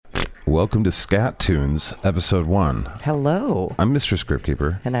Welcome to SKAT-TUNES, Episode 1. Hello. I'm Mr.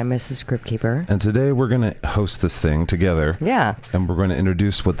 Scriptkeeper. And I'm Mrs. Scriptkeeper. And today we're going to host this thing together. Yeah. And we're going to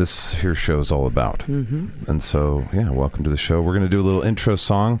introduce what this here show is all about. Mm-hmm. And so, welcome to the show. We're going to do a little intro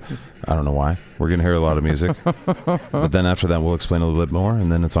song. I don't know why. We're going to hear a lot of music. But then after that, we'll explain a little bit more,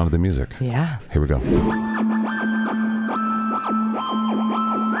 and then it's on to the music. Yeah. Here we go.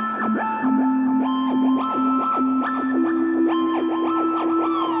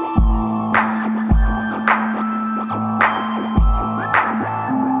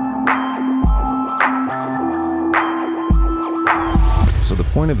 So the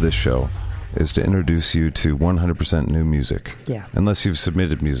point of this show is to introduce you to 100% new music. Yeah. Unless you've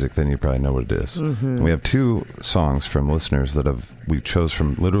submitted music, then you probably know what it is. Mm-hmm. And we have 2 songs from listeners that we chose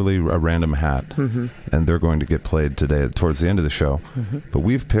from literally a random hat, mm-hmm. and they're going to get played today towards the end of the show. Mm-hmm. But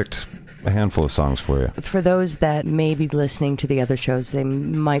we've picked a handful of songs for you. For those that may be listening to the other shows, they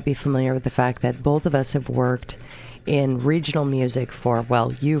might be familiar with the fact that both of us have worked in regional music for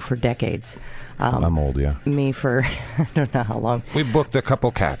decades. I'm old, yeah. Me for, I don't know how long. We booked a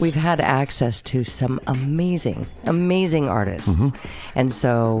couple cats. We've had access to some amazing artists. Mm-hmm. And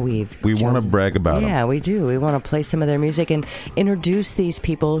so we want to brag about them. Yeah, we do. We want to play some of their music and introduce these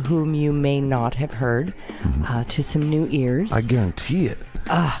people whom you may not have heard to some new ears. I guarantee it.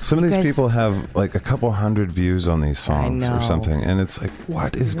 Some of these people have like a couple hundred views on these songs or something, and it's like,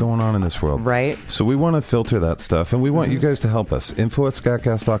 what is going on in this world? Right. So we want to filter that stuff, and we want you guys to help us.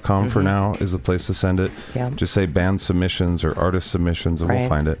 info@skatcast.com for now is the place to send it. Yeah. Just say band submissions or artist submissions, and we'll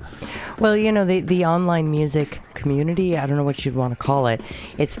find it. Well, the online music community, I don't know what you'd want to call it,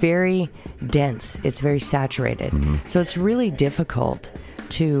 it's very dense. It's very saturated. Mm-hmm. So it's really difficult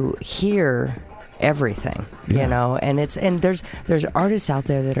to hear everything, and there's artists out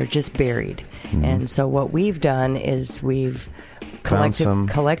there that are just buried. Mm-hmm. And so what we've done is we've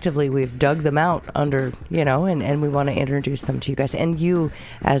collectively we've dug them out under, and we want to introduce them to you guys. And you,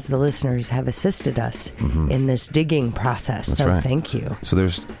 as the listeners, have assisted us in this digging process. That's so right. Thank you. So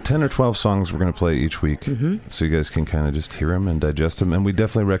there's 10 or 12 songs we're going to play each week, so you guys can kind of just hear them and digest them. And we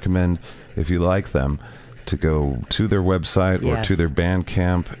definitely recommend, if you like them, to go to their website or to their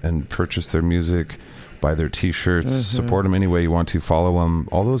Bandcamp and purchase their music, buy their T-shirts, support them any way you want to, follow them,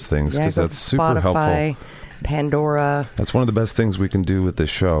 all those things, because that's super helpful. Pandora. That's one of the best things we can do with this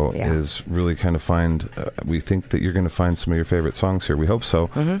show is really kind of find, we think that you're going to find some of your favorite songs here. We hope so.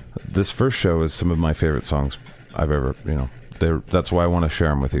 Mm-hmm. This first show is some of my favorite songs I've ever, that's why I want to share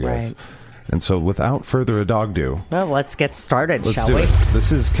them with you guys. Right. And so without further ado, well, let's get started, shall we?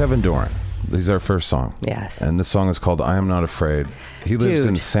 This is Kevin Doran. This is our first song. Yes. And this song is called I Am Not Afraid. He lives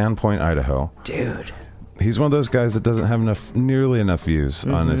in Sandpoint, Idaho. Dude. He's one of those guys that doesn't have nearly enough views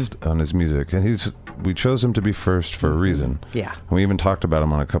on his music. And we chose him to be first for a reason. Yeah. And we even talked about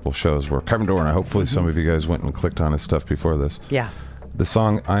him on a couple shows where Kevin Doran, hopefully some of you guys went and clicked on his stuff before this. Yeah. The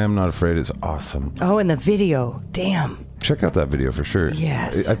song I Am Not Afraid is awesome. Oh, and the video. Damn. Check out that video for sure.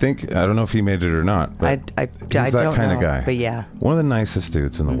 Yes. I don't know if he made it or not, but he's that kind of guy. But yeah. One of the nicest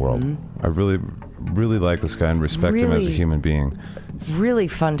dudes in the world. I really, really like this guy and respect him as a human being. Really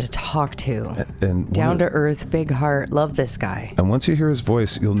fun to talk to. And down to earth, big heart. Love this guy. And once you hear his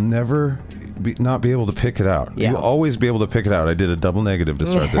voice, you'll never not be able to pick it out. Yeah. You'll always be able to pick it out. I did a double negative to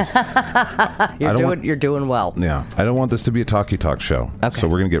start this. You're doing well. Yeah. I don't want this to be a talk show. Okay. So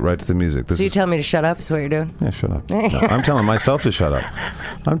we're going to get right to the music. So you tell me to shut up is what you're doing? Yeah, shut up. No, I'm telling myself to shut up.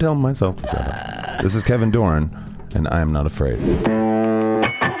 This is Kevin Doran, and I Am Not Afraid.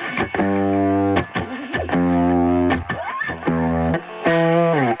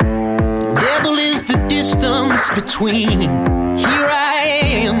 Devil is the distance between. Here I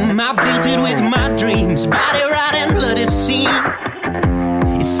am, I built it with my dreams. Body right and bloody scene.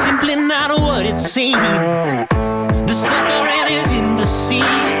 It's simply not what it seems. The suffering is in the sea.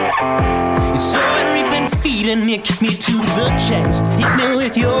 It's so reaping feet and it kicked me to the chest. Hit me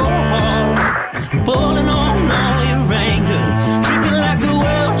with your heart, boiling on all your anger. Drinking like the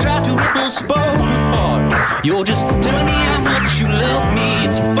world tried to rip us both apart. You're just telling me how much you love me.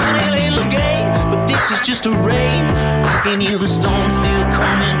 It's a funny little game, but this is just a rain. I can hear the storm still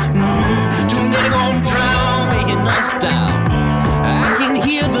coming. Too many gonna drown, weighing us down. I can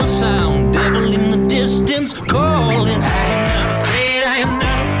hear the sound, devil in the distance calling. I am not afraid, I am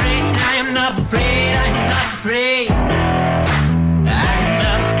not afraid, I am not afraid, I am not afraid. I am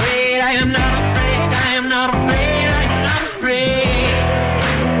not afraid, I am not afraid, I am not afraid, I am not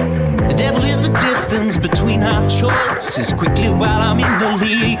afraid. The devil is the distance between our choices. Quickly while I'm in the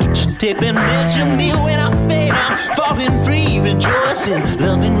league, get your tape and measure me. When I fade, I'm falling free, rejoicing.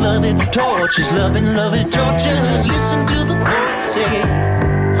 Love it, tortures, love it, tortures. Listen to the voices.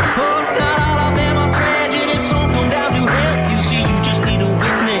 Oh,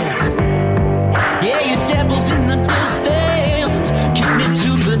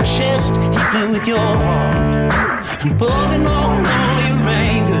 and pulling on all your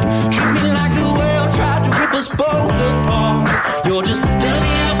anger. Treat me like the world tried to rip us both apart. You're just telling me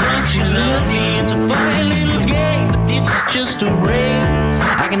how much you love me. It's a funny little game, but this is just a rain.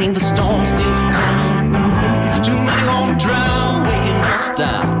 I can hear the storm still coming. Too many won't drown, waking us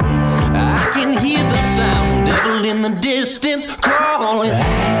down. I can hear the sound, devil in the distance calling. I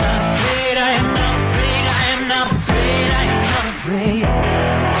am not afraid, I am not afraid, I am not afraid, I am not afraid.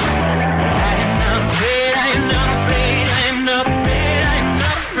 I am not afraid, I am not afraid, I am not afraid, I am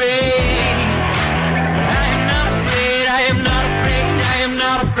not afraid. I am not afraid, I am not afraid, I am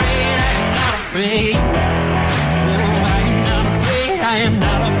not afraid, I am not afraid. Oh, I am not afraid, I am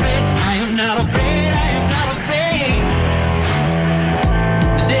not afraid, I am not afraid, I am not afraid.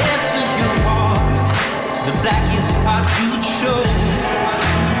 The depths of your heart, the blackest heart you'd show.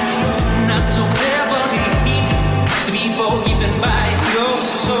 Not so clever, to be forgiven by your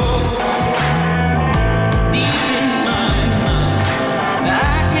soul. Deep in my mind, I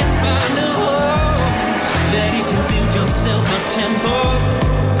can find a home. That if you build yourself a temple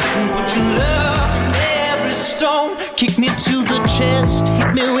and put your love in every stone, kick me to the chest,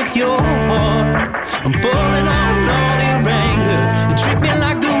 hit me with your heart. I'm pulling on all your anger. You treat me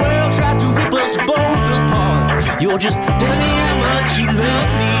like the world tried to rip us both apart. You're just telling me how much you love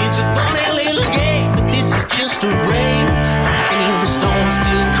me. It's a funny little game, but this is just a rain. I can hear the storm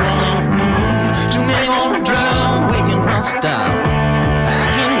still crawling. Too many won't drown, waking us down. I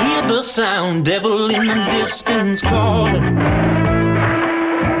can hear the sound, devil in the distance calling.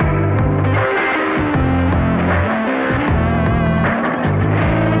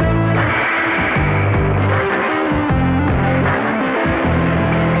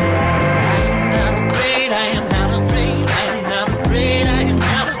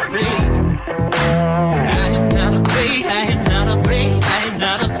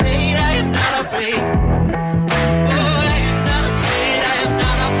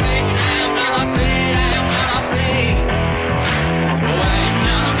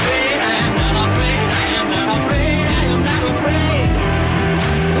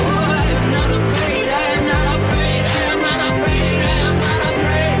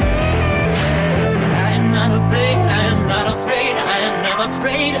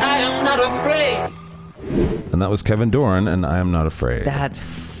 And that was Kevin Doran, and I Am Not Afraid. That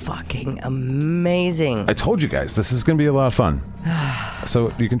fucking amazing. I told you guys, this is going to be a lot of fun.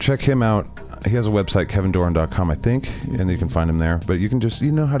 So you can check him out. He has a website, kevindoran.com, I think, and you can find him there. But you can just,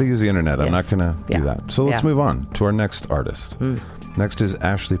 you know how to use the internet. I'm not going to do that. So let's move on to our next artist. Next is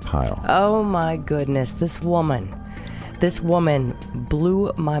Ashley Pyle. Oh my goodness, this woman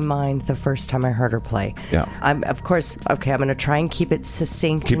blew my mind the first time I heard her play. Yeah. I'm going to try and keep it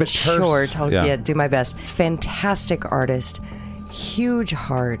succinct keep and it terse. short. I'll do my best. Fantastic artist. Huge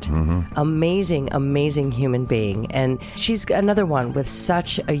heart, amazing human being, and she's another one with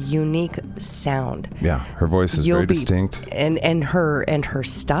such a unique sound. Yeah, her voice is very distinct, and her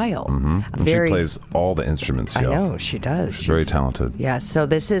style. And she plays all the instruments. I know she does. She's very talented. Yeah. So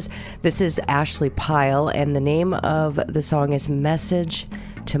this is Ashley Pyle, and the name of the song is "Message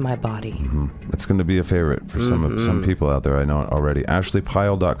to My Body." It's going to be a favorite for some people out there. I know it already.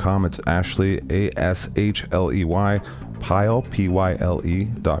 AshleyPyle.com. It's Ashley ASHLEY. Pyle,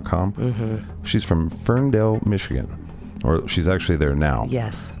 PYLE.com. She's from Ferndale, Michigan. Or she's actually there now.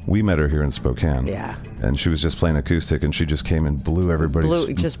 Yes. We met her here in Spokane. Yeah. And she was just playing acoustic, and she just came and blew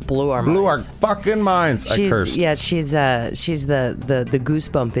blew our minds. Blew our fucking minds. I cursed. Yeah, she's the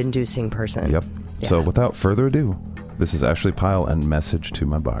goosebump-inducing person. Yep. Yeah. So without further ado, this is Ashley Pyle and Message to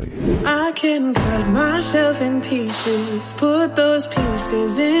My Body. I can cut myself in pieces, put those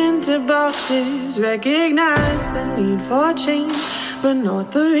pieces into boxes, recognize the need for change, but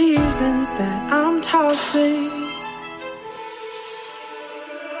not the reasons that I'm toxic.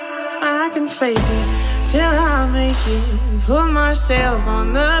 I can fake it till I make it, put myself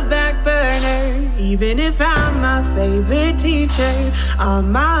on the back burner. Even if I'm my favorite teacher,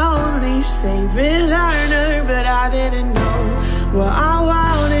 I'm my own least favorite learner. But I didn't know what I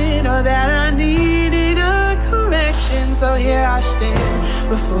wanted or that I needed a correction. So here I stand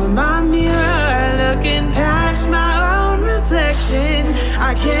before my mirror, looking past my own reflection.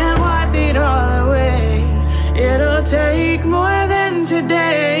 I can't wipe it all away, it'll take more than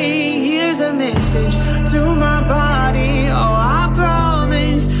today. Here's a message to my body. Oh, I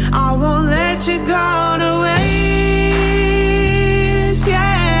promise I won't let you go to waste.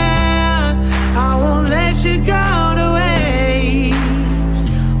 Yeah, I won't let you go to waste.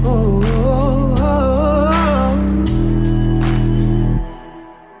 Oh, oh, oh.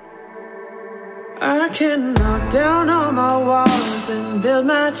 I can knock down all my walls and build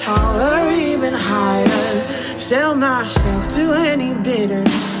my tower even higher. sell myself to any bidder.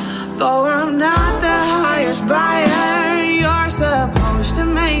 Though I'm not the highest buyer, you're supposed to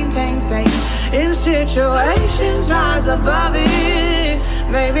maintain faith in situations, rise above it.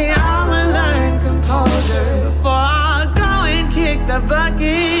 Maybe I'ma learn composure before I go and kick the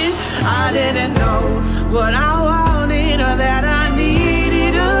bucket. I didn't know what I wanted or that I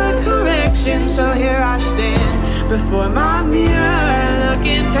needed a correction. So here I stand before my mirror,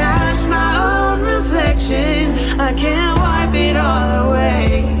 looking past my own reflection. I can't wipe it all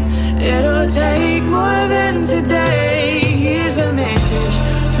away. It'll take more than today. Here's a message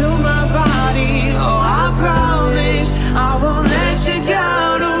to my body. Oh, I promise I won't let you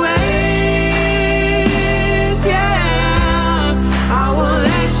go to waste. Yeah, I won't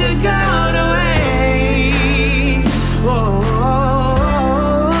let you go to waste. Whoa,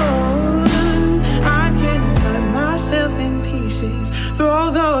 I can cut myself in pieces,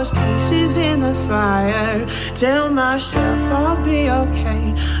 throw those pieces in the fire, tell myself I'll be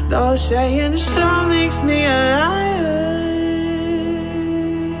okay, though saying so makes me a liar.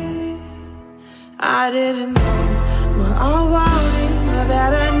 I didn't know what I wanted or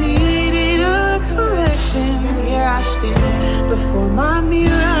that I needed a correction. Here I stand before my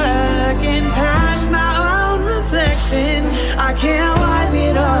mirror, looking past my own reflection. I can't wipe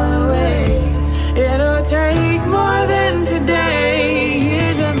it all away. It'll take more than today.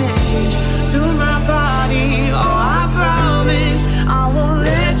 Here's a message to my body. Oh, I promise I won't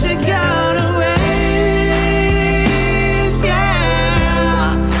let you go to waste.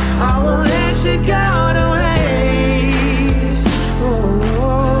 Yeah, I won't let you go to waste. Oh,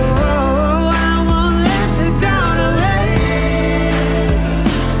 I won't let you go to waste.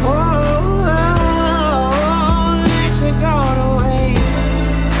 Oh, let you go to waste.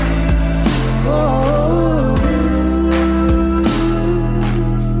 Oh.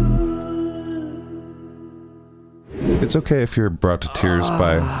 It's okay if you're brought to tears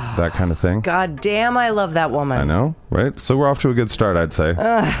by that kind of thing. God damn, I love that woman. I know, right? So we're off to a good start, I'd say.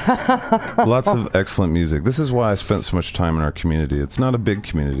 Lots of excellent music. This is why I spent so much time in our community. It's not a big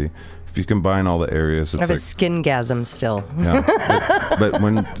community. If you combine all the areas, it's I have like a skin-gasm still. Yeah. But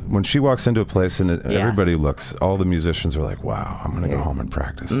when she walks into a place and everybody looks, all the musicians are like, wow, I'm going to go home and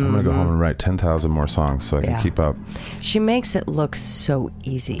practice. I'm going to go home and write 10,000 more songs so I can keep up. She makes it look so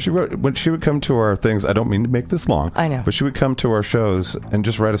easy. When she would come to our things, I don't mean to make this long. I know. But she would come to our shows and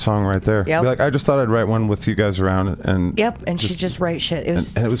just write a song right there. Yep. Be like, I just thought I'd write one with you guys around. And she'd just write shit. It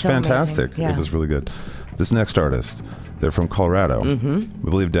was and it was so fantastic. Yeah. It was really good. This next artist, they're from Colorado. We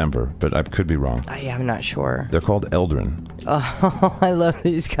believe Denver, but I could be wrong. I'm not sure. They're called Eldrin. Oh, I love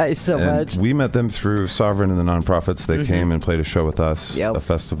these guys so much. We met them through Sovereign and the Nonprofits. They came and played a show with us, a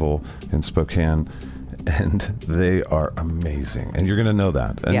festival in Spokane, and they are amazing. And you're going to know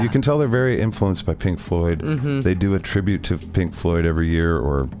that. And you can tell they're very influenced by Pink Floyd. They do a tribute to Pink Floyd every year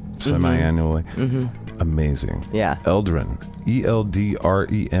or semi-annually. Amazing. Yeah. Eldrin, ELDREN.com.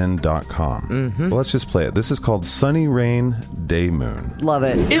 Well, let's just play it. This is called Sunny Rain Day Moon. Love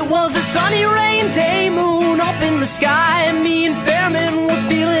it. It was a sunny rain day, moon up in the sky, and me and Fairman were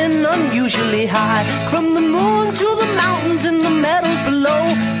feeling unusually high. From the moon to the mountains and the meadows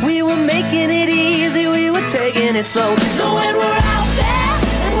below, we were making it easy, we were taking it slow. So when we're out there,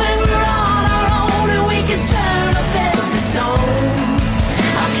 and when we're on our own, and we can turn up every stone,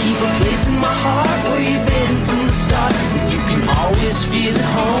 I'll keep a place in my heart where you've been from the start, and you can always feel at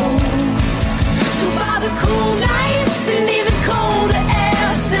home. So by the cool nights and even colder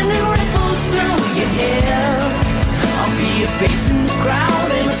air, sending ripples through your hair, I'll be a face in the crowd,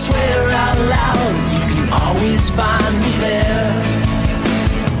 and I swear out loud, you can always find me there.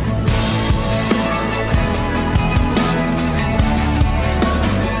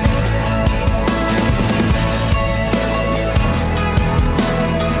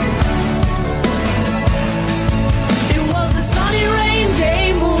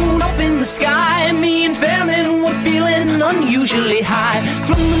 The sky, and me and Fairman were feeling unusually high.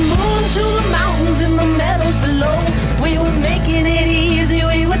 From the moon to the mountains and the meadows below, we were making it easy,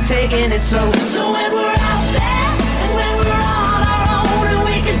 we were taking it slow. So when we're out there, and when we're on our own, and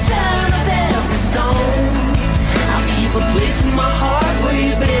we can turn up every stone, I'll keep a place in my heart where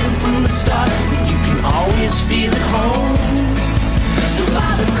you've been from the start, and you can always feel at home. So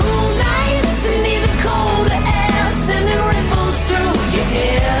by the cool nights and even colder air, sending ripples through your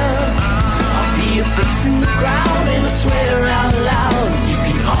hair, you're facing the crowd, and I swear out loud, you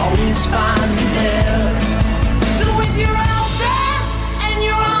can always find me there. So if you're out there, and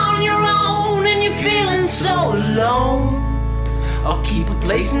you're on your own, and you're feeling so alone, I'll keep a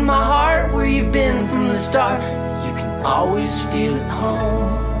place in my heart where you've been from the start, you can always feel at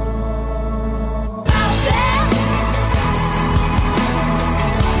home. Out there,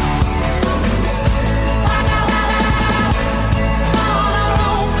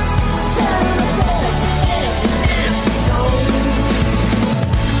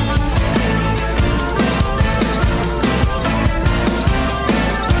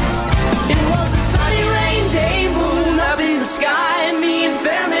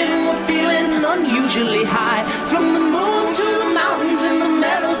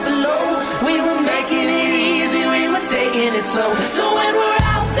 slow. So when we're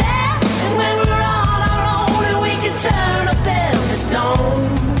out there, and when we're on our own, and we can turn up every stone,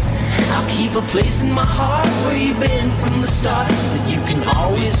 I'll keep a place in my heart where you've been from the start, that you can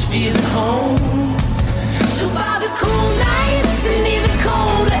always feel at home. So by the cool nights and even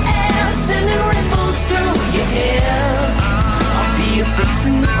colder air, sending ripples through your hair, I'll be a face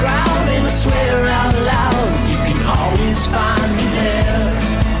in the crowd, and I swear out loud, you can always find me there.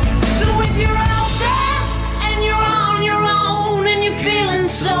 So if you're out there and you're on your own and you're feeling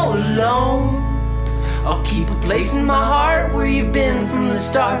so alone, I'll keep a place in my heart where you've been from the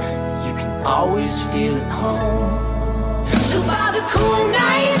start, you can always feel at home. So by the cool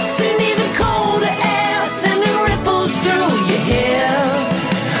nights and even colder air, sending ripples through your hair,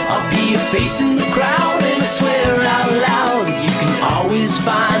 I'll be a face in the crowd, and I swear out loud, you can always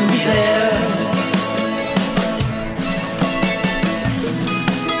find me there.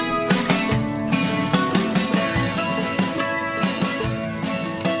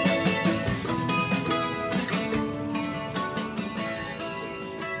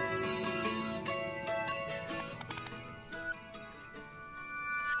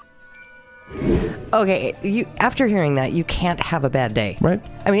 Okay, you after hearing that, you can't have a bad day. Right.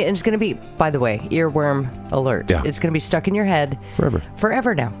 I mean, it's going to be, by the way, earworm alert. Yeah. It's going to be stuck in your head.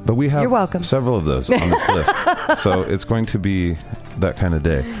 Forever now. But we have You're welcome. several of those on this list. So it's going to be that kind of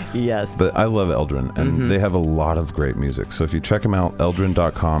day. Yes. But I love Eldrin, and they have a lot of great music. So if you check them out,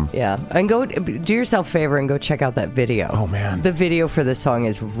 eldrin.com. Yeah. And go do yourself a favor and go check out that video. Oh, man. The video for this song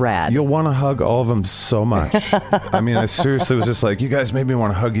is rad. You'll want to hug all of them so much. I mean, I seriously was just like, you guys made me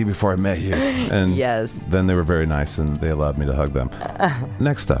want to hug you before I met you. And yes. Then they were very nice, and they allowed me to hug them.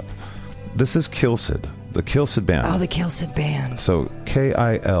 Next up, this is Kilsid, the Kilsid Band. Oh, the Kilsid Band. So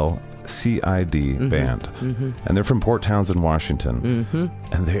KILCID Band. And they're from Port Townsend, Washington.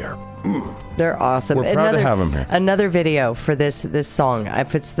 And they are... They're awesome. We're proud to have them here. Another video for this song.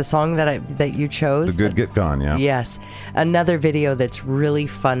 If it's the song that you chose, The Good Get Gone, yeah. Yes, another video that's really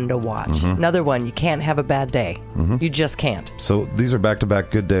fun to watch. Another one, you can't have a bad day. You just can't. So these are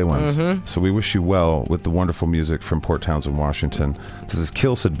back-to-back good day ones. So we wish you well with the wonderful music from Port Townsend, Washington. This is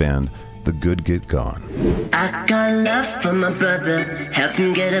Kilsid Band, The Good Get Gone. I got love for my brother, help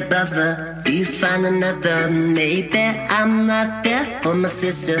him get above her. Do you find another? Maybe I'm not there for my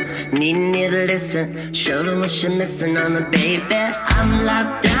sister. Need me to listen, show her what she's missing on her baby. I'm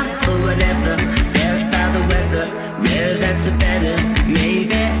locked down for whatever, verify the weather. Rare, that's the better.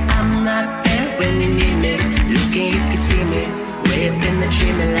 Maybe I'm not there when you need me. Looking, you can see me, way up in the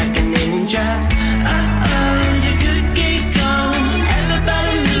tree, me like a ninja. Uh-oh, you could get gone.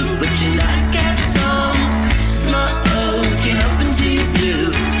 Everybody look, but you're not got some. Smoke, you're hoping to you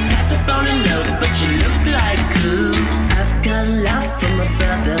blue. Pass up on a load, but you look like glue. I've got love from my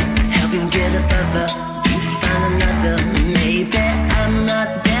brother, help him get above her. You find another, maybe I'm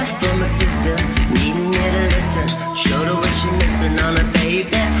not there for my sister. Need me to listen, show her what she's missing on her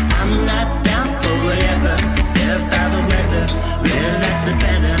baby. I'm not down for whatever, verify the weather. Well, that's the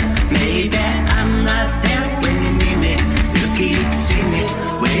better. Maybe I'm not there when you need me. Look, you can see me,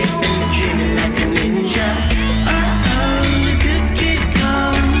 way up in the dreaming like a ninja. Uh-oh, you could get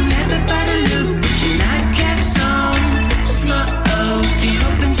gone. Everybody look, put your nightcaps on. Smoke, you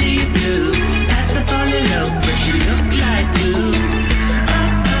hoping to you blue. Pass up on the low, but you look like glue.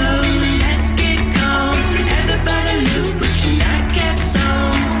 Uh-oh, let's get gone. Everybody look, put your nightcaps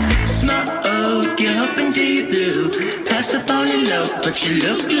on. Smoke, you're hoping to you blue. Pass up on the low, but you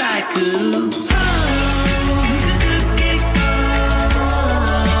look like glue.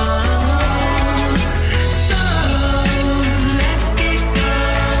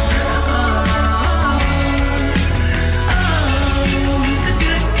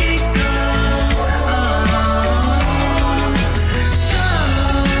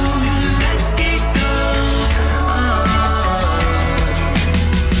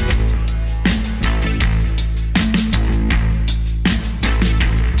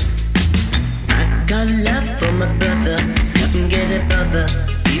 Got love for my brother, help him get above her.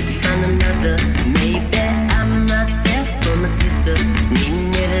 You find another, maybe I'm not there for my sister. Need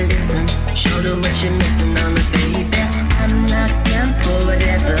me to listen, show her what you're missing on her baby. I'm not down for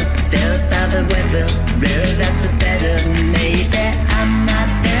whatever, verify the weather. Rare, that's the better. Maybe I'm not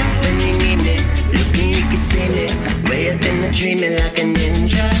there when you need me. Looking, you can see me, way up in the dreaming like a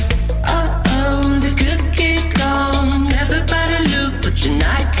ninja. Uh-oh, the good get gone. Everybody look, put your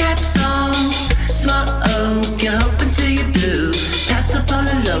nightcaps on. Smoke, you're hoping to you blue. Pass up on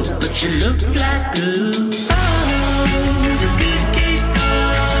the low, but you look like glue. Oh, the good get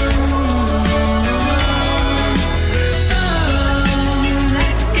gone. So,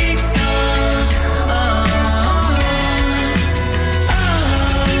 let's get gone.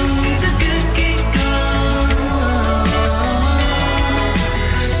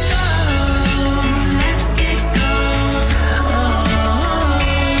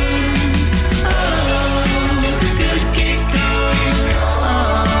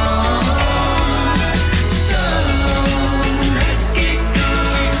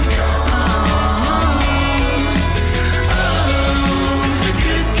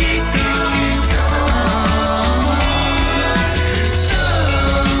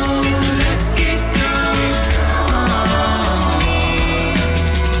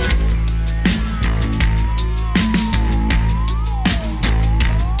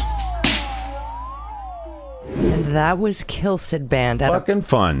 That was Kilsid Band out Fucking of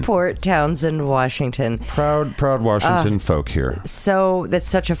fun. Port Townsend, Washington. Proud Washington folk here. So that's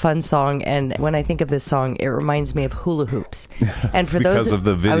such a fun song, and when I think of this song, it reminds me of hula hoops. And for Because those of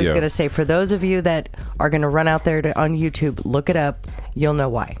the video. I was going to say, for those of you that are going to run out there on YouTube, look it up. You'll know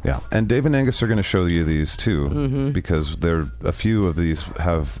why. Yeah, and Dave and Angus are going to show you these too, because a few of these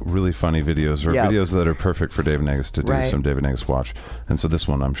have really funny videos or videos that are perfect for Dave and Angus to do some Dave and Angus watch. And so this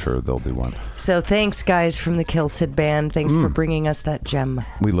one, I'm sure they'll do one. So thanks, guys, from the Kilsid Band. Thanks for bringing us that gem.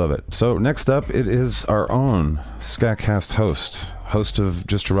 We love it. So next up, it is our own SKATCAST host of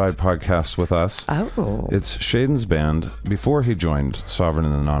Just a Ride podcast with us. Oh. It's Shaden's band before he joined Sovereign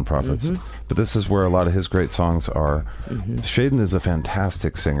and the Nonprofits. But this is where a lot of his great songs are. Shaden is a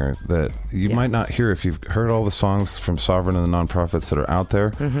fantastic singer that you might not hear if you've heard all the songs from Sovereign and the Nonprofits that are out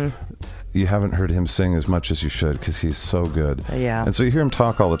there. You haven't heard him sing as much as you should because he's so good. Yeah. And so you hear him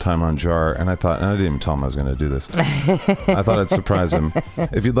talk all the time on Jar, and I didn't even tell him I was going to do this. I thought I'd surprise him.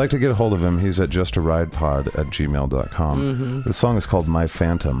 If you'd like to get a hold of him, he's at justaridepod@gmail.com. The song is called My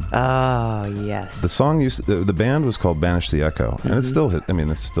Phantom. Oh, yes. The song the band was called Banish the Echo, and it's still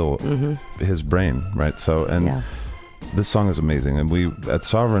his brain, right? So, and this song is amazing, and we at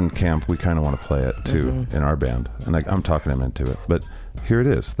Sovereign Camp we kind of want to play it too in our band, and I'm talking him into it. But here it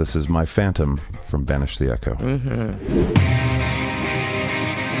is. This is My Phantom from Banish the Echo.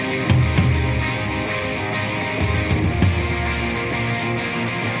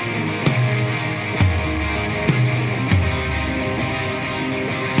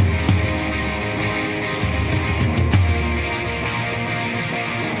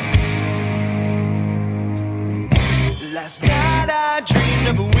 Last night I dreamed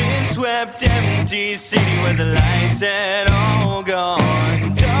of a windswept empty city where the lights had all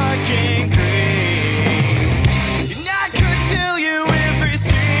gone dark and gray. And I could tell you every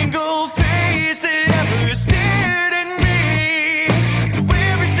single face that ever stared at me, through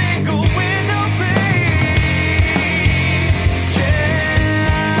every single window pane.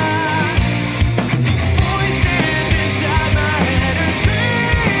 Yeah, these voices inside my head are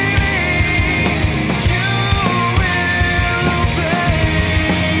screaming, you will obey.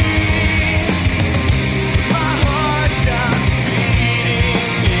 My heart stops beating.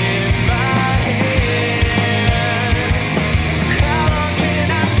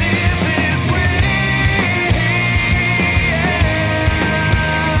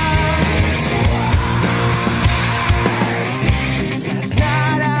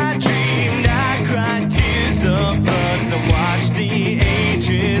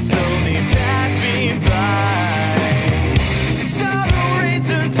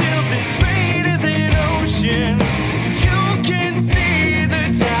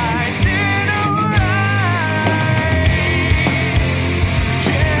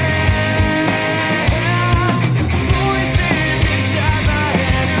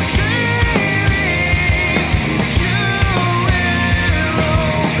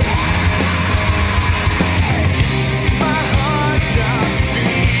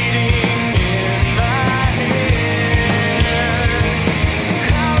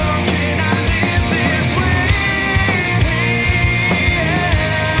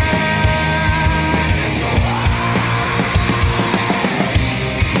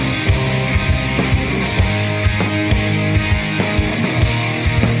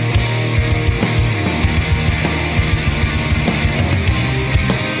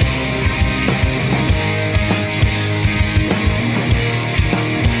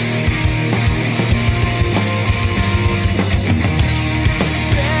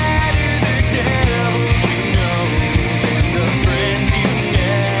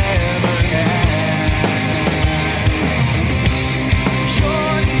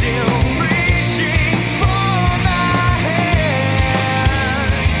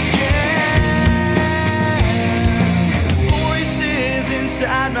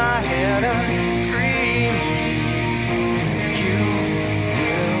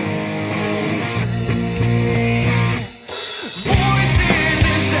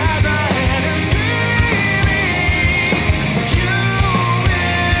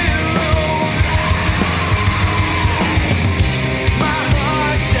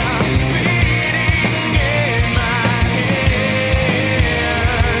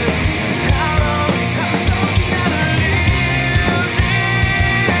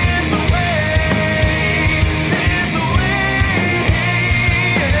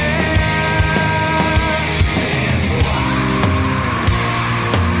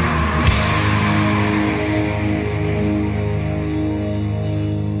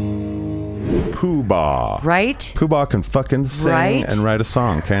 Pooh Bah. Right? Pooh Bah can fucking sing and write a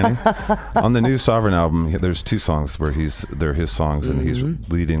song, can he? On the new Sovereign album, there's 2 songs where they're his songs and he's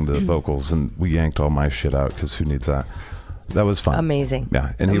leading the vocals, and we yanked all my shit out because who needs that? That was fun. Amazing.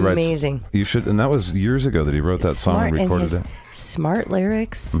 Yeah, and he writes. You should, and that was years ago that he wrote that song and recorded it. Smart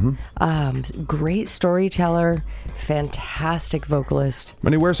lyrics, great storyteller, fantastic vocalist,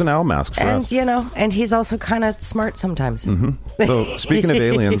 and he wears an owl mask for us. And he's also kind of smart sometimes. So speaking of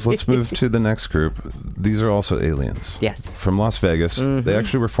aliens, let's move to the next group. These are also aliens. Yes, from Las Vegas. They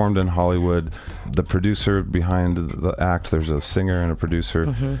actually were formed in Hollywood. The producer behind the act, there's a singer and a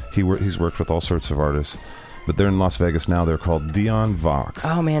producer. He's worked with all sorts of artists. But they're in Las Vegas now. They're called Dion Vox.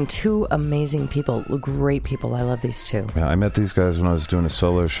 Oh, man. 2 amazing people. Great people. I love these 2. Yeah, I met these guys when I was doing a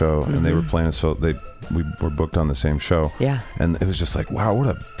solo show, and they were playing we were booked on the same show. Yeah. And it was just like, wow, what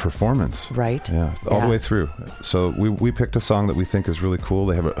a performance. Right. Yeah, all the way through. So we picked a song that we think is really cool.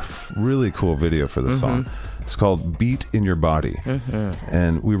 They have a really cool video for this song. It's called Beat in Your Body.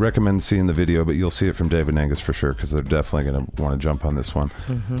 And we recommend seeing the video, but you'll see it from David Angus for sure, because they're definitely going to want to jump on this one.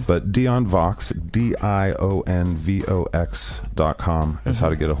 But Dion Vox, DionVox.com is how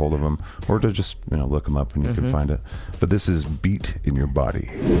to get a hold of them, or to just look them up and you can find it. But this is Beat in Your Body.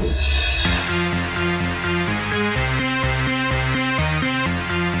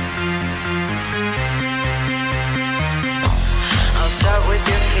 I'll start with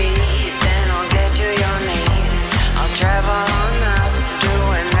your feet, then I'll get to your knees. I'll travel on up,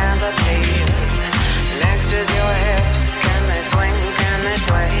 doing as I please. Next is your hips, can they swing, can they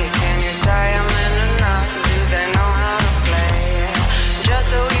sway? Can you tie them in a knot, do they know how to play? Just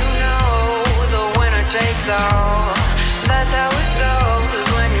so you know, the winner takes all. That's how it goes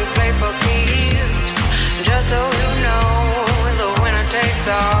when you play for keeps. Just so you know, the winner takes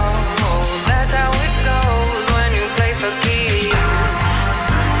all. That's how it goes when you play for keeps.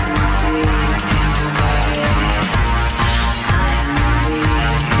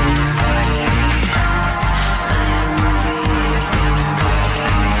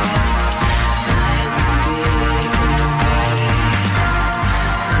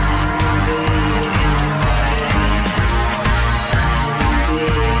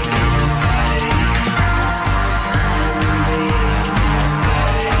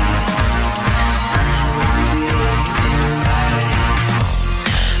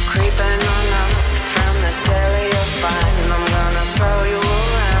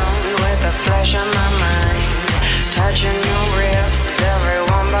 Touching your ribs, every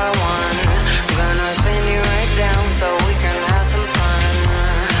one by one. Gonna spin you right down so we can have some fun.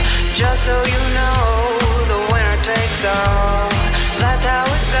 Just so you know, the winner takes all. That's how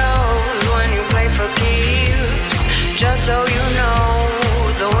it goes when you play for keeps. Just so you know,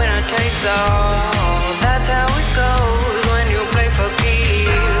 the winner takes all. That's how it goes when you play for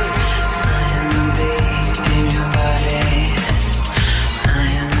keeps. I am the beat in your body. I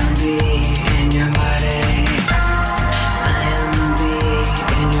am the beat in your body.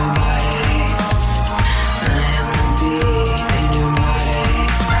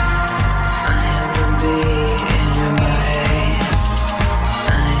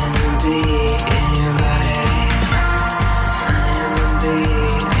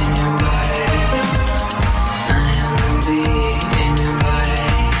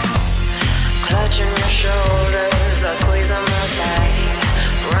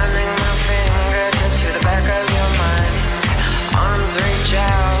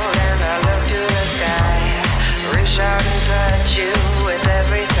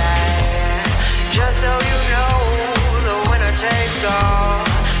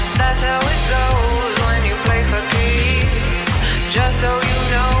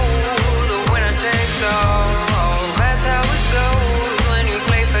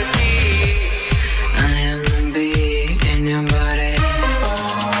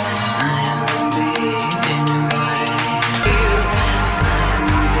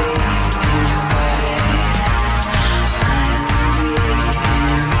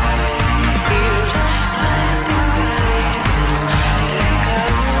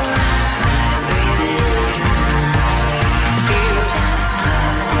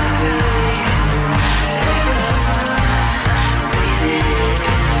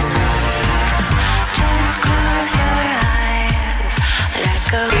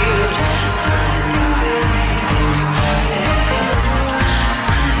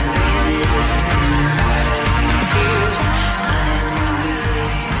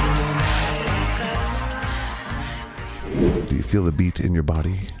 Feel the beat in your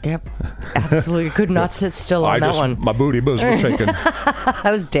body? Yep, absolutely. Could not sit still on that one. My booty was shaking.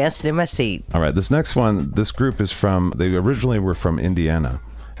 I was dancing in my seat. All right, this next one, this group is they originally were from Indiana,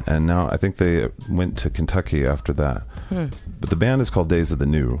 And now I think they went to Kentucky after that. But the band is called Days of the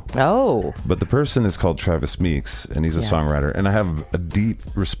New. Oh. But the person is called Travis Meeks, and he's a songwriter. And I have a deep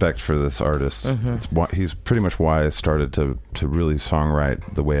respect for this artist. He's pretty much why I started to really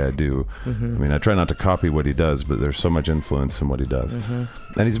songwrite the way I do. I mean, I try not to copy what he does, but there's so much influence in what he does.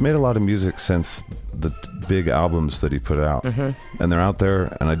 And he's made a lot of music since the big albums that he put out. And they're out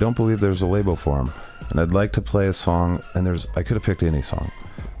there, and I don't believe there's a label for them. And I'd like to play a song, and I could have picked any song.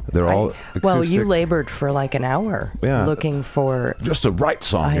 They're all acoustic. Well, you labored for like an hour looking for just the right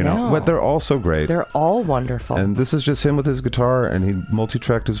song, you know. But they're all so great. They're all wonderful. And this is just him with his guitar, and he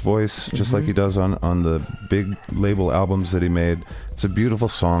multi-tracked his voice just like he does on the big label albums that he made. It's a beautiful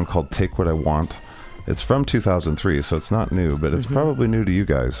song called Take What I Want. It's from 2003, so it's not new, but it's probably new to you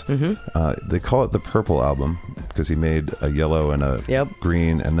guys. They call it the Purple Album because he made a yellow and a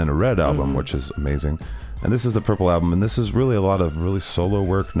green and then a red album, which is amazing. And this is the Purple Album, and this is really a lot of really solo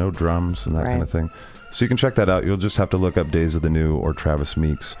work, no drums and that kind of thing. So you can check that out. You'll just have to look up Days of the New or Travis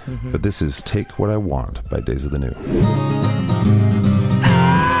Meeks. But this is Take What I Want by Days of the New.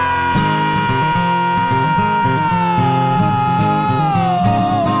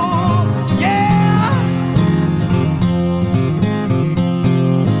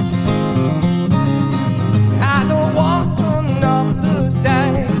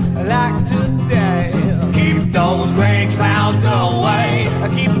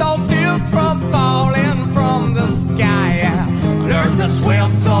 Keep those dews from falling from the sky. Learn to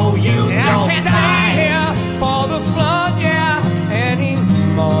swim so you don't die. I can't stay here for the flood,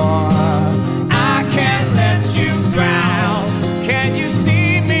 anymore. I can't let you drown. Can you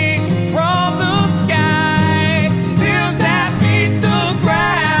see me from the sky? Tears that beat the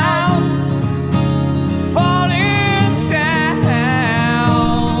ground, falling down.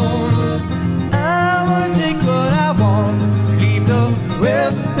 I wanna take what I want, leave the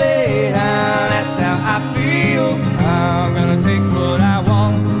rest behind. That's how I feel. I'm gonna take what I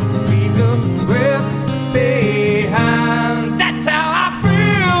want, leave the rest behind. That's how I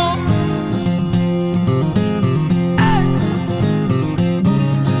feel.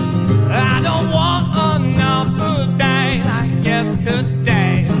 I don't want another day like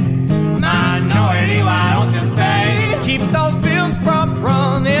yesterday. Minority, why don't you stay? Keep those bills from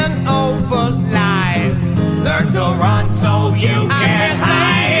running over life. Learn to run so you can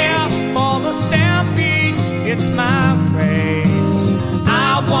hide. For the stampede, it's my race.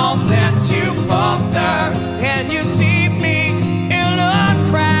 I won't let you falter. Can you see me in a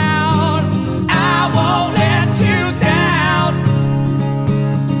crowd? I won't let you down.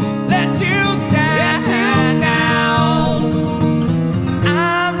 Let you down.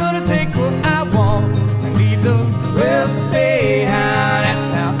 I'm gonna take what I want and leave the rest behind.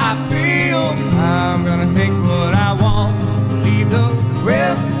 That's how I feel. I'm gonna take what I want, leave the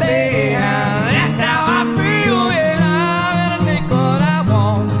rest behind. That's how I feel. Yeah, I'm gonna take what I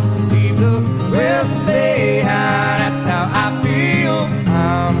want, leave the rest behind. That's how I feel.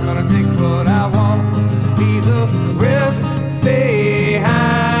 I'm gonna take what I want, leave the rest behind.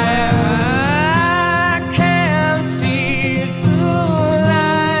 I can see the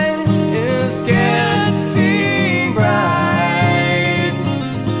light is getting bright.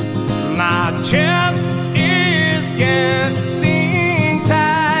 My chest is getting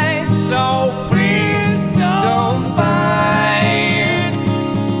tight, so please don't fight.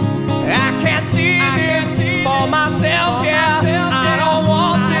 I can't see this for myself, yeah. I don't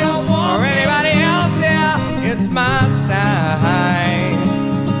want this for anybody else, yeah. It's my sign.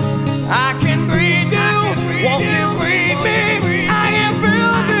 I can breathe you, won't you breathe me? I can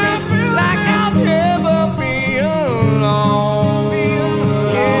feel this like I'll never be alone.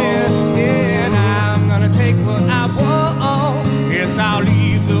 Yeah, yeah, now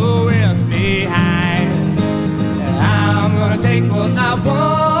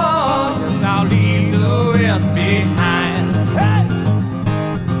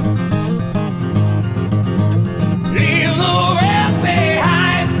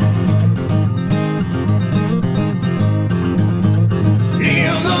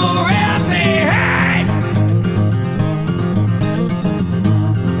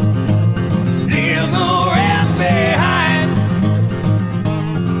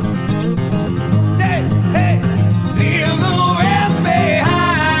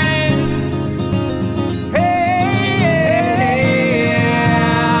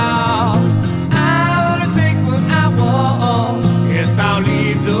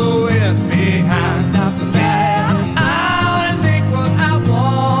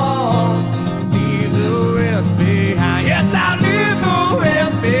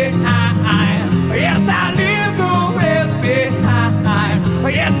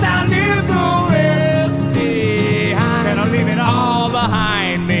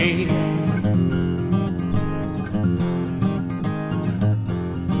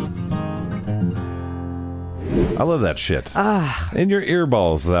I love that shit. In your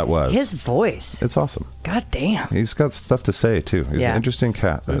earballs, that was. His voice. It's awesome. God damn. He's got stuff to say, too. He's an interesting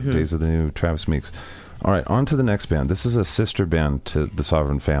cat, Days of the New Travis Meeks. All right, on to the next band. This is a sister band to the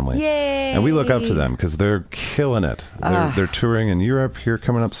Sovereign Family. Yay! And we look up to them because they're killing it. They're touring in Europe here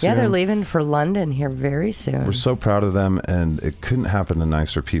coming up soon. Yeah, they're leaving for London here very soon. We're so proud of them, and it couldn't happen to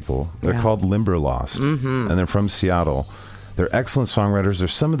nicer people. They're called Limberlost, and they're from Seattle. They're excellent songwriters. They're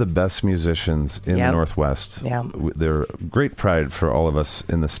some of the best musicians in the Northwest. Yeah. They're great pride for all of us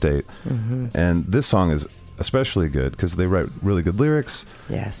in the state. And this song is especially good because they write really good lyrics.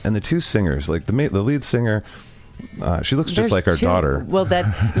 Yes. And the two singers, like the lead singer, she looks just like our daughter. Well,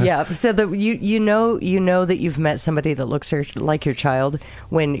 so that you know that you've met somebody that looks like your child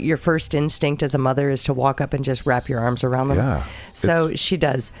when your first instinct as a mother is to walk up and just wrap your arms around them. Yeah. So she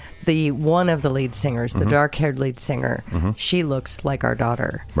does. One of the lead singers, the dark-haired lead singer, she looks like our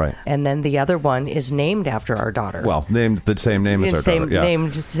daughter. Right. And then the other one is named after our daughter. Well, named the same name as our daughter.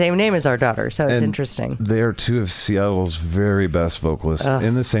 Named just the same name as our daughter. So it's interesting. They are two of Seattle's very best vocalists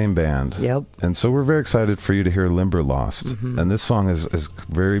in the same band. Yep. And so we're very excited for you to hear Limberlost. And this song is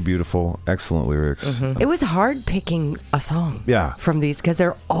very beautiful, excellent lyrics. It was hard picking a song from these because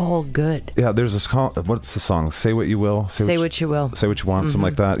they're all good. Yeah, there's this what's the song? Say What You Will. Say What You Will. Say What You Want, something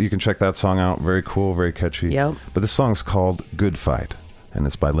like that. You can check that song out. Very cool, very catchy. Yep. But this song's called Good Fight, and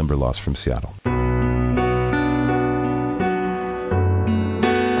it's by Limberlost from Seattle.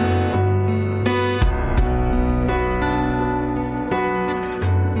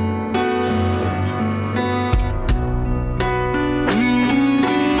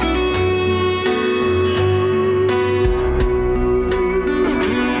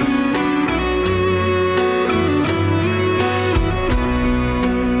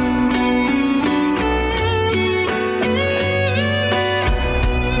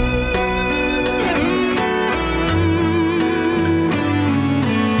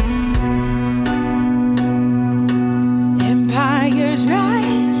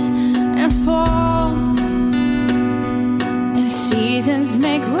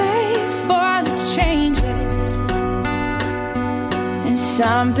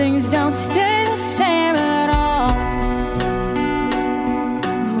 Some things don't stay the same at all.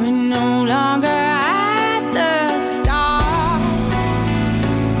 We're no longer at the start,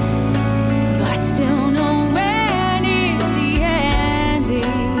 but still nowhere near the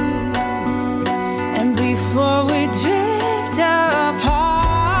ending. And before we drift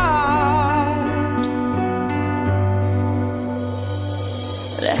apart,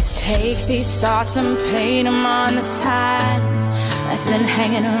 let's take these thoughts and paint them on the silence that's been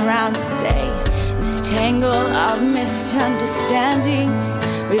hanging around today. This tangle of misunderstandings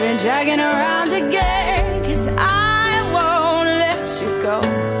we've been dragging around again. 'Cause I won't let you go.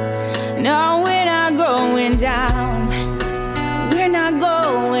 No, we're not going down. We're not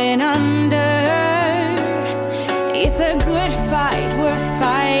going under. It's a good fight worth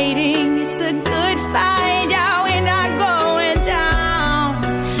fighting. It's a good fight. Yeah, we're not going down.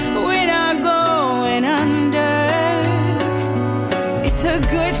 We're not going under. It's a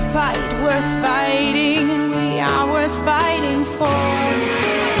good fight worth fighting, and we are worth fighting for.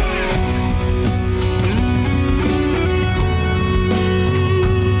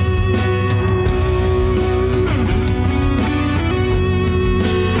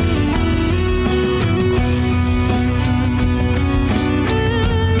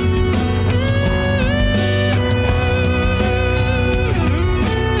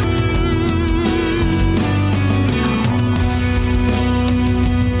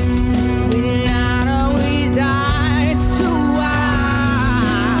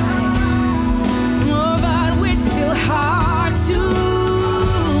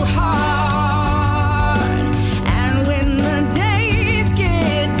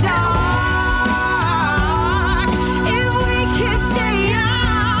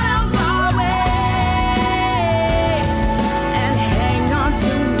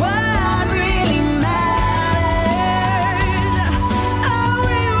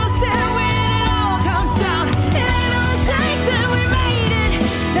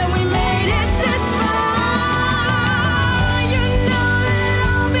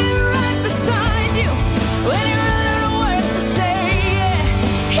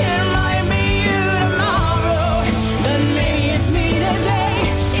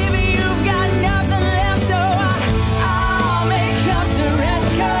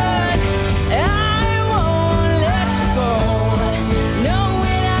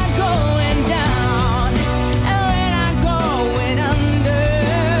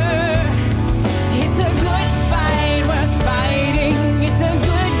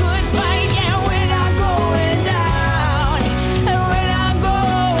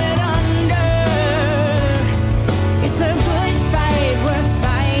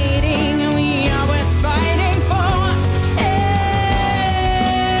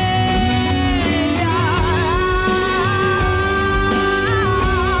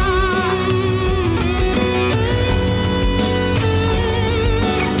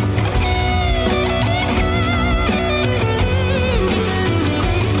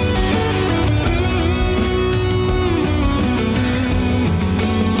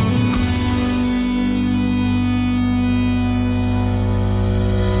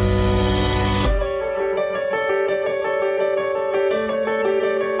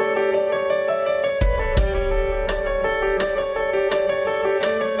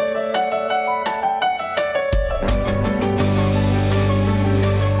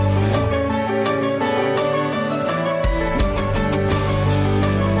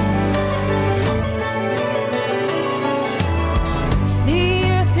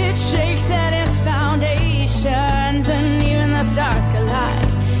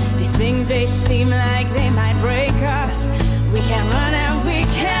 can't run and we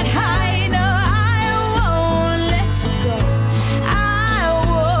can't hide. No, I won't let you go. I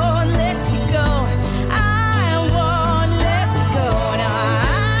won't let you go. I won't let you go. No,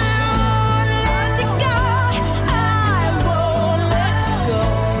 I won't let you go. I won't let you go.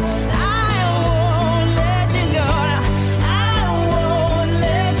 I won't let you go. No, I won't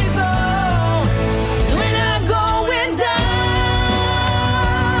let you go. We're not going down.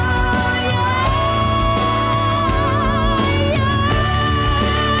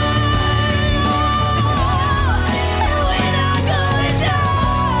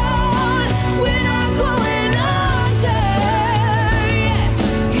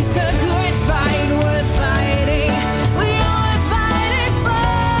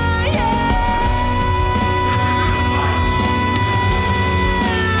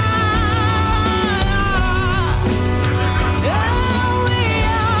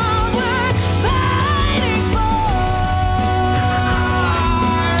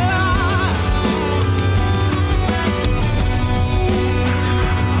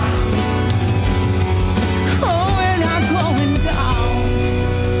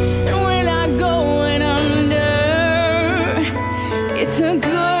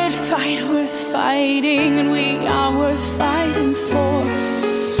 Fighting, and we are worth fighting for.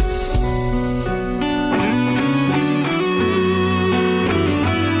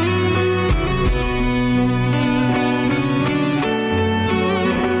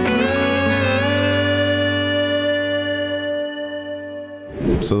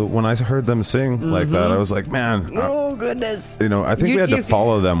 So when I heard them sing like that, I was like, man, Oh, goodness. you know, I think we had to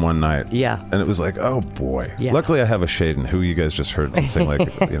follow them one night. Yeah. And it was like, oh boy. Yeah. Luckily I have a Shaden who you guys just heard sing like,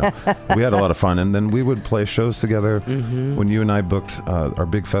 you know, we had a lot of fun. And then we would play shows together. When you and I booked our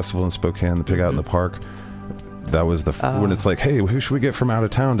big festival in Spokane, the Pig Out in the Park. That was the when it's like, hey, who should we get from out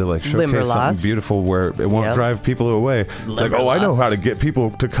of town to like showcase something beautiful where it won't drive people away? It's like, oh, I know how to get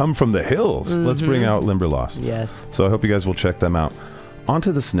people to come from the hills. Let's bring out Limberlost. Yes. So I hope you guys will check them out. On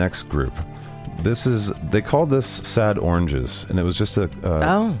to this next group. They called this Sad Oranges, and it was just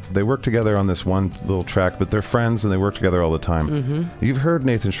they work together on this one little track, but they're friends and they work together all the time. You've heard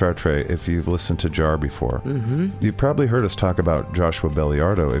Nathan Chartre if you've listened to Jar before. You've probably heard us talk about Joshua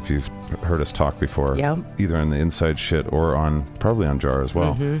Belliardo if you've heard us talk before, either on the Inside Shit or probably on Jar as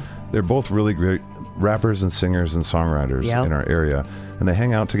well. They're both really great rappers and singers and songwriters in our area, and they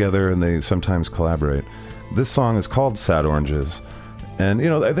hang out together and they sometimes collaborate. This song is called Sad Oranges. And, you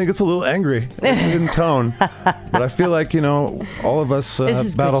know, I think it's a little angry in tone. But I feel like, you know, all of us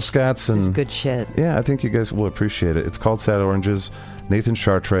battle scats. And this is good shit. Yeah, I think you guys will appreciate it. It's called Sad Oranges, Nathan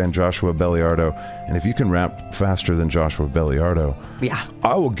Chartre and Joshua Belliardo. And if you can rap faster than Joshua Belliardo,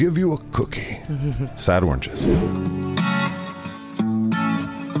 I will give you a cookie. Sad Oranges.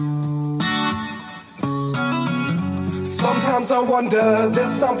 Sometimes I wonder there's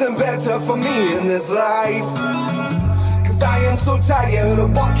something better for me in this life. I am so tired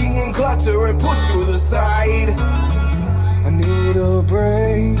of walking in clutter and pushed to the side. I need a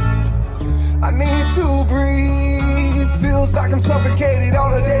break. I need to breathe. Feels like I'm suffocated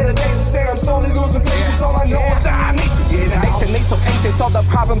on a daily basis, and I'm slowly losing patience. All I know is I need to get out. They so anxious, all the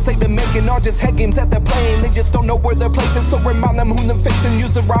problems they've been making are just head games that they're playing. They just don't know where their place is, so remind them who them fixing.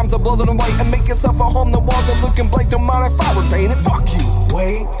 Use the rhymes to blow them away and make yourself a home. The walls are looking blank, don't mind if I were painted. Fuck you.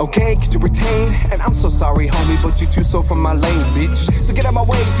 Wait, okay, could you retain? And I'm so sorry, homie, but you too so from my lane, bitch. So get out my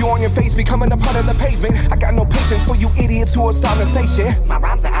way if you on your face, becoming a part of the pavement. I got no patience for you idiots who are starting to say shit. My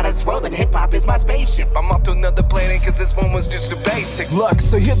rhymes are out of this world and hip-hop is my spaceship. I'm off to another planet cause this one was just a basic. Look,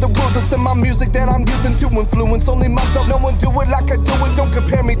 so hear the rules that's in my music that I'm using to influence only myself. No one do it like I do it. Don't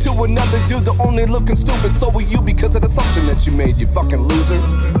compare me to another dude, the only looking stupid. So will you because of the assumption that you made, you fucking loser.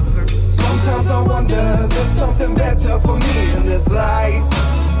 Sometimes I wonder there's something better for me in this life.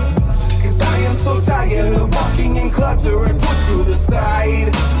 Cause I am so tired of walking in clutter and pushed to the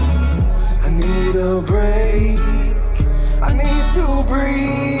side. I need a break. I need to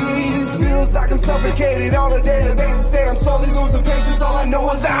breathe. Feels like I'm suffocated on a daily basis, and I'm slowly losing patience. All I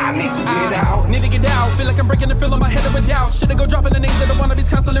know is I need to get out. Need to get out. Feel like I'm breaking the fill on my head of a doubt. Should I go dropping the names of the wannabes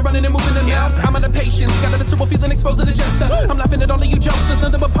constantly running and moving their mouths? I'm out of patience. Got a visceral feeling exposed to the jester. I'm laughing at all of you jokes. There's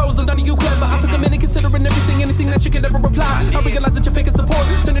nothing but poses. None of you clever. I took a minute considering anything that you could ever reply. I realize that you're faking support.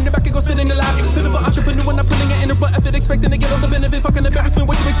 Turning it back and go spinning the life. Bit of an entrepreneur when I'm putting an inner but effort, expecting to get all the benefit. Fucking embarrassment.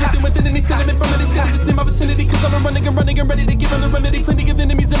 What you expecting within any sentiment from any city? Just in my vicinity. Cause I'm running and ready to give them the remedy. Plenty of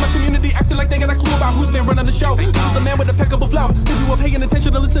enemies in my community acting like they got a clue about who's been running the show. Who's the man with a impeccable flow? If you were paying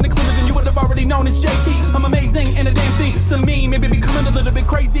attention to listen to clearer, then you would have already known it's JP. I'm amazing and a damn thing to me. Maybe becoming a little bit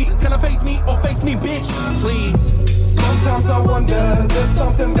crazy. Can I face me or face me, bitch? Please. Sometimes I wonder there's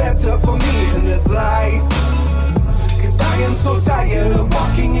something better for me in this life. Cause I am so tired of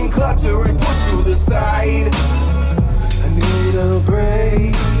walking in clutter and pushed to the side. I need a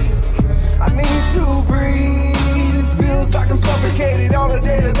break. I need to breathe. Feels like I'm suffocated on a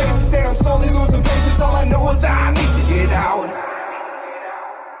daily basis, and I'm slowly losing patience. All I know is I need to get out.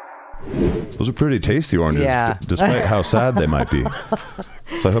 Those are pretty tasty oranges, despite how sad they might be.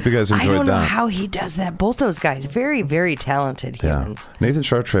 So I hope you guys enjoyed that. I don't know how he does that. Both those guys, very, very talented humans. Yeah. Nathan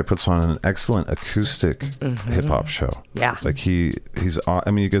Chartre puts on an excellent acoustic hip-hop show. Yeah. Like he's, I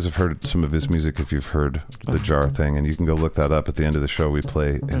mean, you guys have heard some of his music if you've heard the Jar thing, and you can go look that up. At the end of the show, we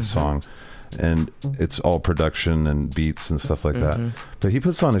play his song. And it's all production and beats and stuff like that. But he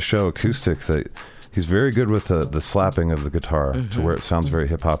puts on a show acoustic that he's very good with the slapping of the guitar to where it sounds very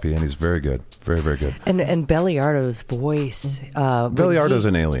hip-hoppy, and he's very good. Very, very good. And Belliardo's voice. Belliardo's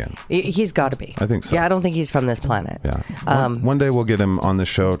an alien. He's got to be. I think so. Yeah, I don't think he's from this planet. Yeah. One day we'll get him on the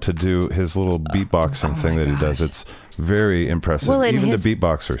show to do his little beatboxing thing that he does. It's very impressive, even to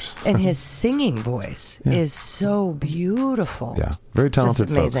beatboxers. And his singing voice is so beautiful. Yeah, very talented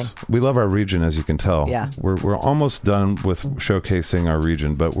folks. We love our region, as you can tell. Yeah. We're almost done with showcasing our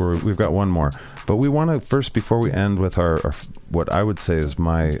region, but we've got one more. But we want to first, before we end with our what I would say is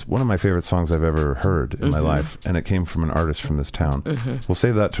one of my favorite songs I've ever heard in my life, and it came from an artist from this town. We'll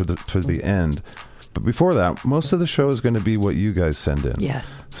save that to the end. But before that, most of the show is going to be what you guys send in.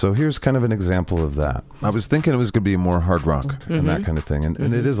 Yes. So here's kind of an example of that. I was thinking it was going to be more hard rock and that kind of thing, and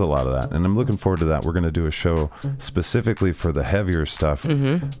it is a lot of that. And I'm looking forward to that. We're going to do a show specifically for the heavier stuff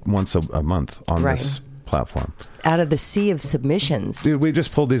once a month on this platform. Out of the sea of submissions. Dude, we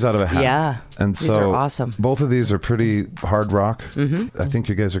just pulled these out of a hat. Yeah. And these are awesome. Both of these are pretty hard rock. I think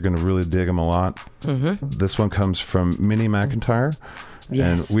you guys are going to really dig them a lot. This one comes from Minnie McIntyre.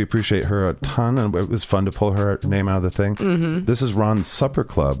 Yes. And we appreciate her a ton, and it was fun to pull her name out of the thing. This is Ron's Supper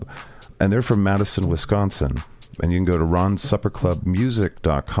Club, and they're from Madison, Wisconsin. And you can go to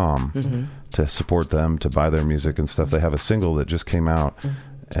ronsupperclubmusic.com to support them, to buy their music and stuff. They have a single that just came out,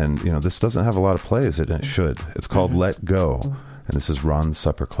 and this doesn't have a lot of plays, and it should. It's called Let Go, and this is Ron's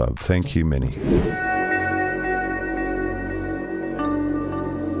Supper Club. Thank you, Minnie.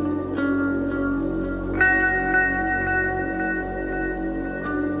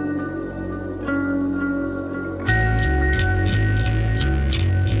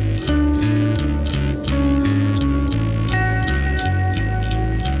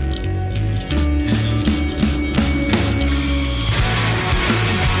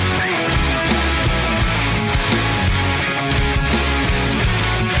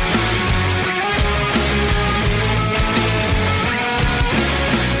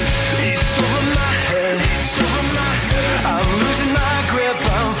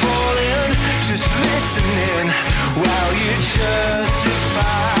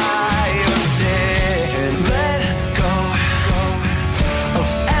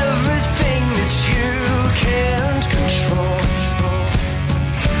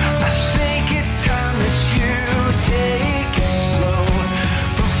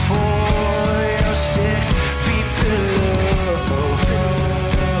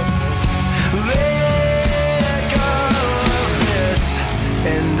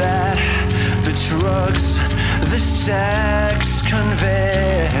 sex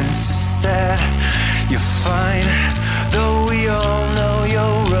convinces that you're fine, though we all know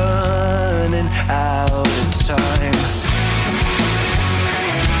you're running out of time.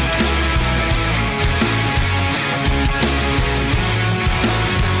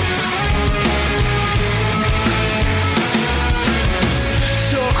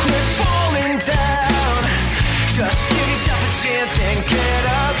 So quit falling down, just give yourself a chance and get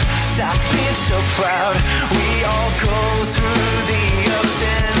up. Stop being so proud. We all go through the ups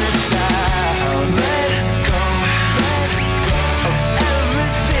and the downs. Let go of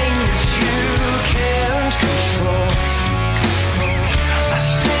everything that you can't control. I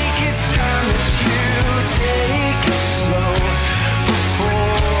think it's time that you take it slow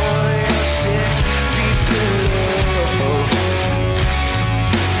before you're 6 feet below.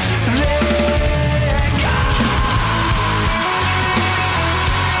 Let go.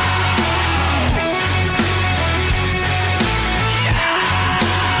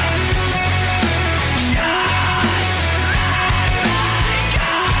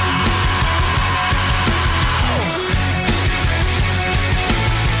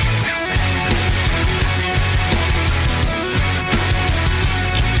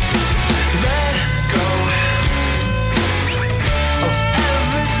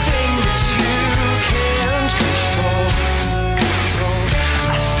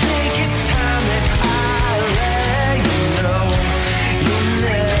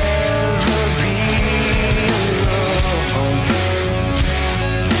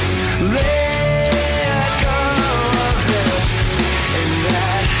 Let go of this and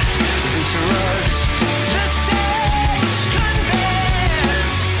that. The drugs, the sex,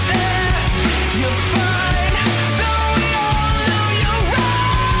 convinced that you're fine. Though we all know you're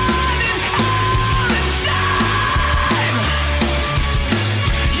running out of time.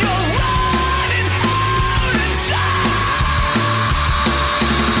 You're running out of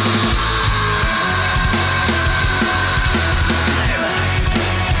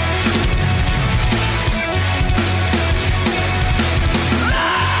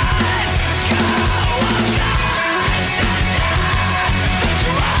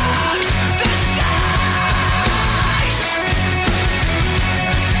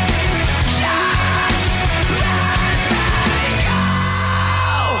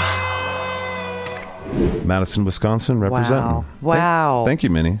Madison, Wisconsin, representing. Wow. Thank you,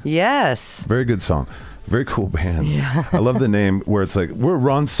 Minnie. Yes. Very good song. Very cool band. Yeah. I love the name where it's like, we're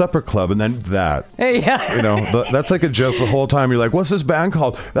Ron's Supper Club, and then that. Yeah. You know, that's like a joke the whole time. You're like, what's this band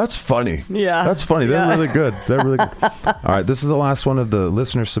called? That's funny. Yeah. That's funny. They're Yeah. really good. They're really good. All right, this is the last one of the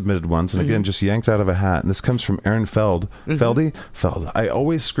listener submitted ones. And again, just yanked out of a hat. And this comes from Aaron Feld. Feldy? Feld. I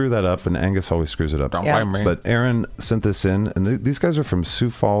always screw that up, and Angus always screws it up. Don't blame me. But Aaron sent this in, and these guys are from Sioux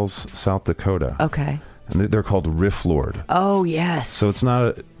Falls, South Dakota. Okay. And they're called Riff Lord. Oh, yes. So it's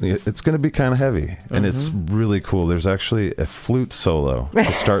not it's going to be kind of heavy, and it's really cool. There's actually a flute solo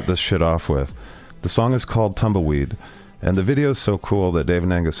to start this shit off with. The song is called Tumbleweed, and the video is so cool that Dave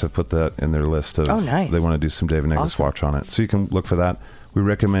and Angus have put that in their list of nice. They want to do some Dave and Angus watch on it. So you can look for that. We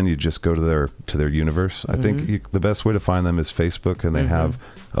recommend you just go to their universe. I think the best way to find them is Facebook, and they have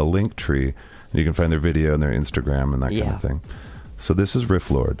a link tree. And you can find their video and their Instagram and that kind of thing. So this is Riff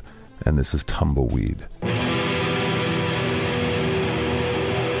Lord, and this is Tumbleweed.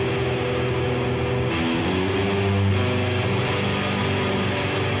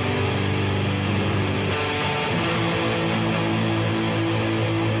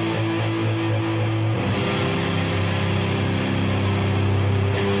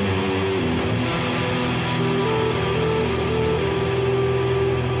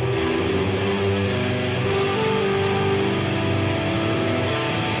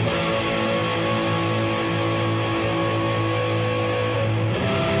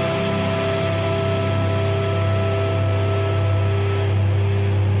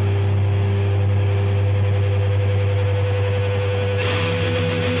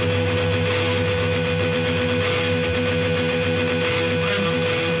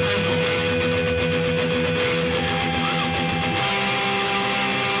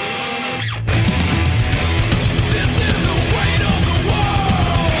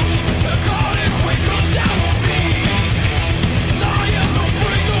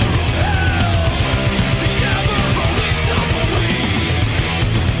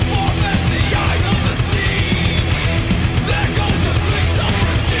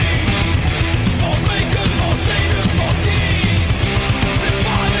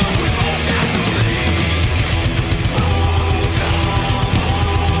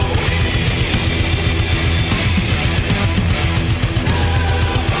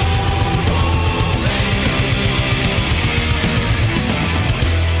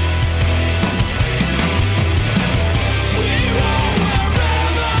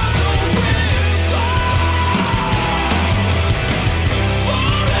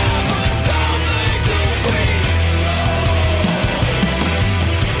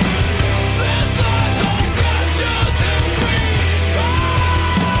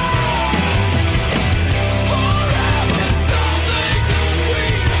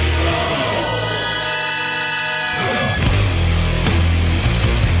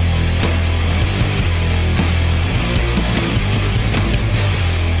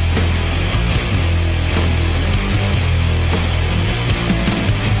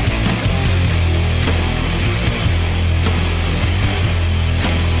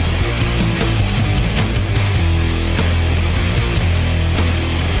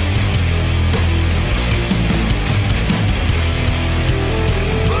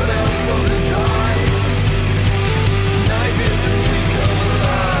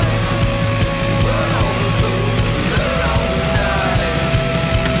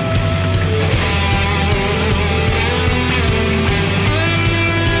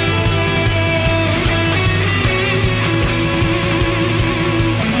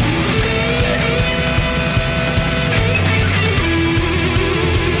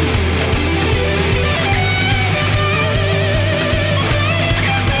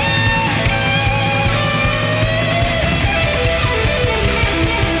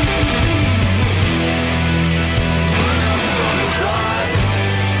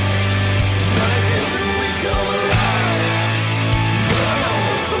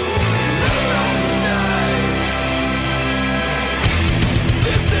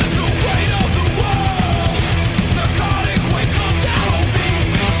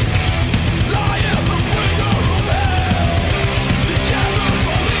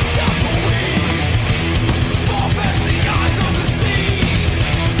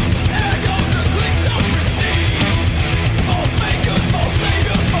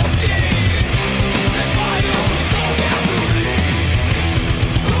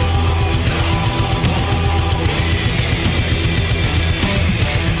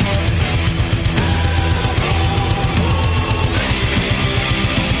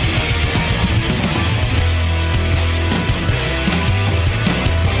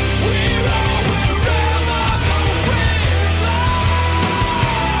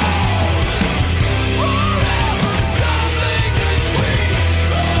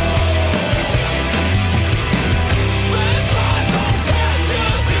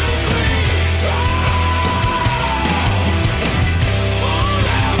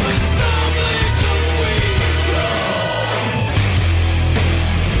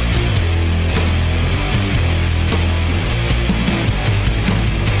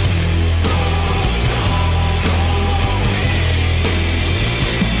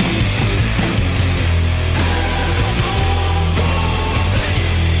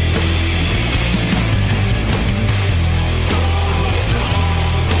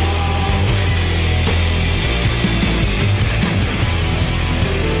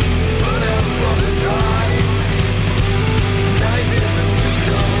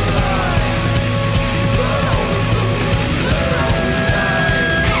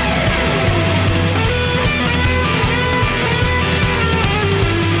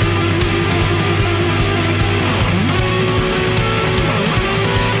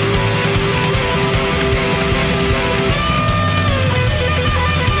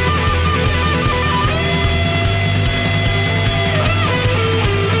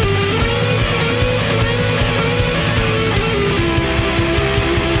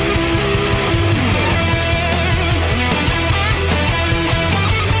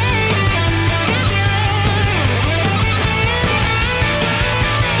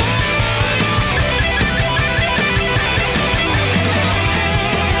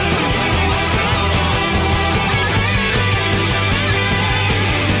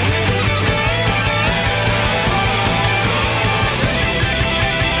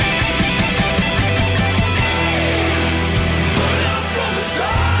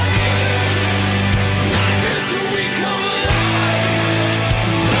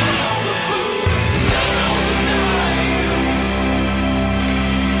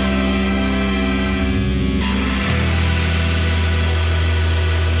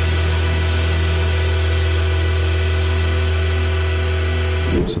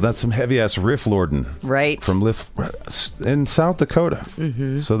 So that's some heavy-ass riff lording. Right. From in South Dakota.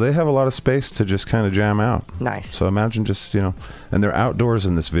 Mm-hmm. So they have a lot of space to just kind of jam out. Nice. So imagine just, and they're outdoors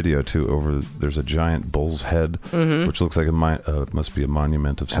in this video, too. There's a giant bull's head, which looks like must be a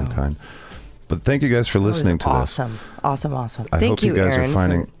monument of some kind. But thank you guys for listening to this. Awesome. I hope you guys Aaron, are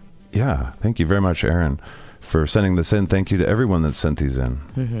finding... Yeah, thank you very much, Aaron, for sending this in. Thank you to everyone that sent these in.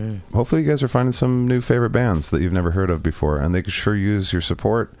 Mm-hmm. Hopefully you guys are finding some new favorite bands that you've never heard of before, and they could sure use your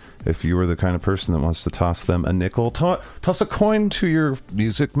support if you were the kind of person that wants to toss them a nickel. Toss a coin to your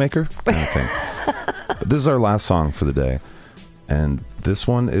music maker. Okay. But this is our last song for the day, and this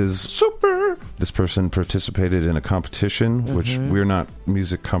one is super. This person participated in a competition, which we're not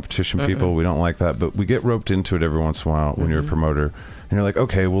music competition people. We don't like that, but we get roped into it every once in a while when you're a promoter. And you're like,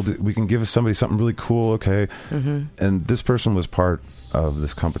 okay, we can give somebody something really cool, okay? And this person was part of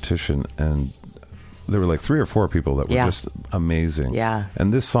this competition, and there were like 3 or 4 people that were just amazing. Yeah.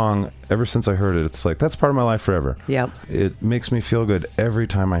 And this song, ever since I heard it, it's like, that's part of my life forever. Yep. It makes me feel good every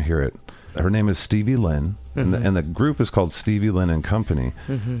time I hear it. Her name is Stevie Lynn, and the group is called Stevie Lynn and Company.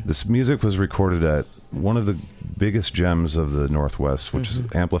 This music was recorded at one of the biggest gems of the Northwest, which is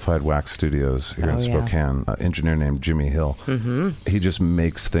Amplified Wax Studios here in Spokane. An engineer named Jimmy Hill. He just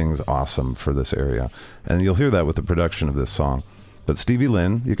makes things awesome for this area, and you'll hear that with the production of this song. But Stevie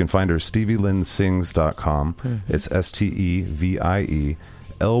Lynn, you can find her StevieLynnSings.com. It's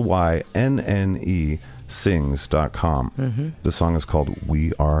StevieLynne Sings.com. The song is called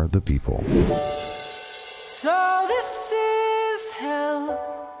We Are the People. So this is hell.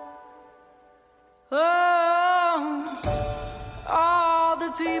 Oh, all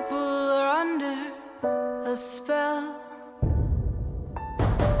the people are under a spell,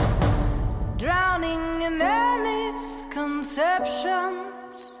 drowning in their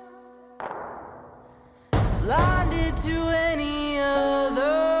misconceptions, blinded to any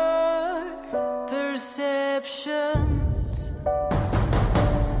other perceptions,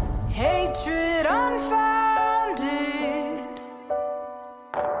 hatred unfounded,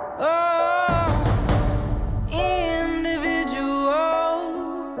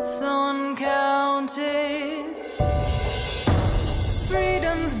 individuals uncounted,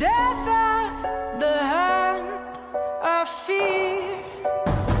 freedom's death at the hand of fear,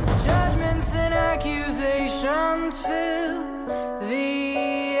 judgments and accusations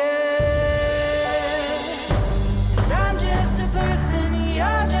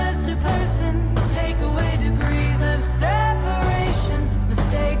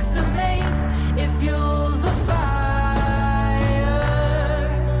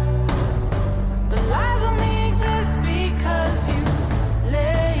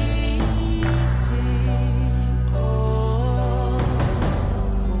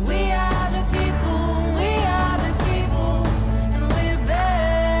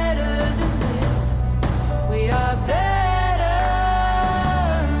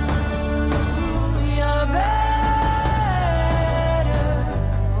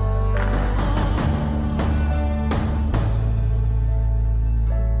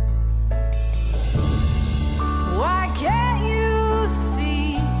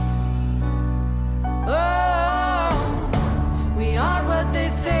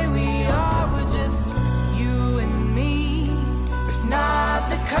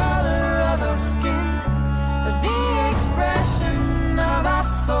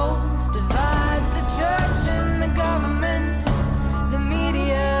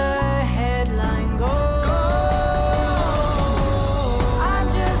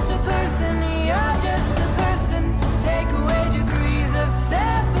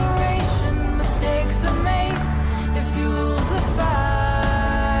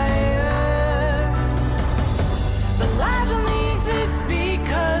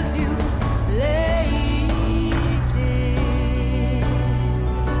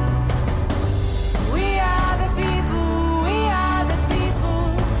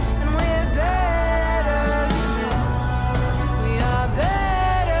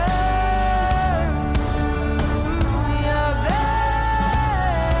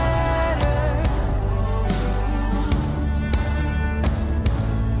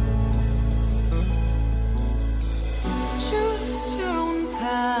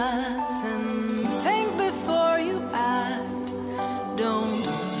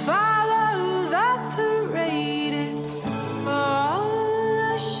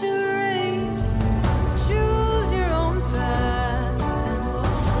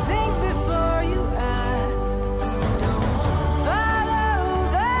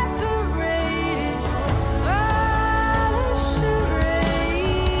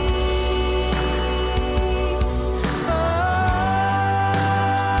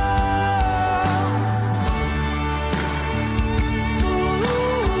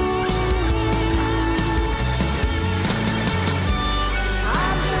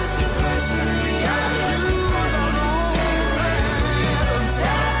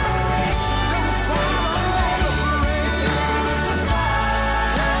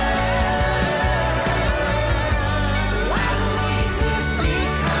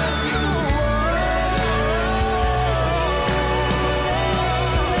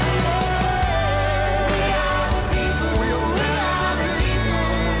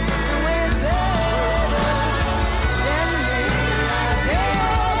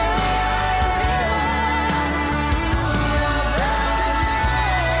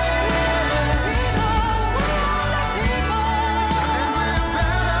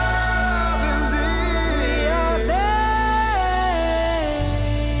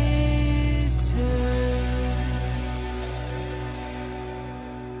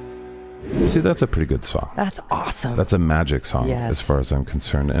See, that's a pretty good song. That's awesome. That's a magic song, as far as I'm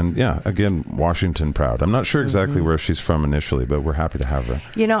concerned. And yeah, again, Washington proud. I'm not sure exactly where she's from initially, but we're happy to have her.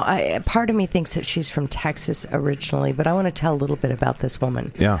 You know, part of me thinks that she's from Texas originally, but I want to tell a little bit about this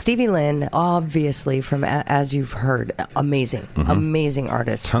woman. Yeah. Stevie Lynn, obviously, from as you've heard, amazing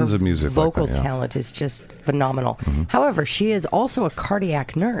artist. Tons of music. Vocal talent is just phenomenal. However, she is also a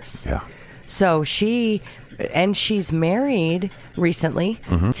cardiac nurse. Yeah. So she's married recently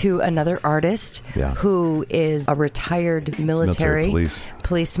to another artist who is a retired military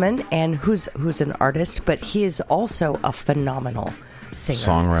policeman and who's an artist, but he is also a phenomenal singer.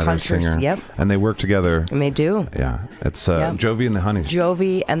 Songwriter, singer. Yep. And they work together. And they do. Yeah. It's Jovi and the Honeys.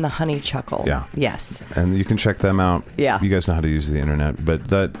 Jovi and the Honeychuckle. Yeah. Yes. And you can check them out. Yeah. You guys know how to use the internet, but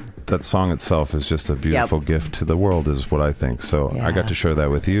that song itself is just a beautiful gift to the world, is what I think. So I got to share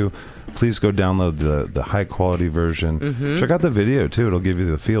that with you. Please go download the high quality version. Check out the video too; it'll give you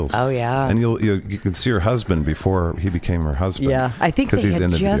the feels. Oh yeah, and you can see her husband before he became her husband. Yeah, I think he's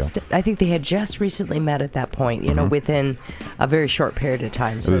in the video. I think they had just recently met at that point. You know, within a very short period of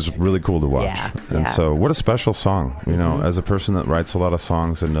time. So it was really cool to watch. Yeah, and so what a special song. You know, as a person that writes a lot of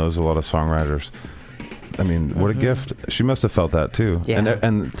songs and knows a lot of songwriters. I mean, what a gift. She must have felt that, too. Yeah.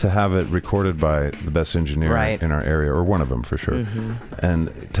 And to have it recorded by the best engineer in our area, or one of them for sure.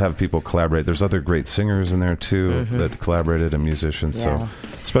 And to have people collaborate. There's other great singers in there, too, that collaborated, and musicians. So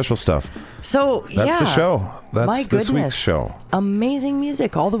special stuff. So, that's the show. That's this week's show. Amazing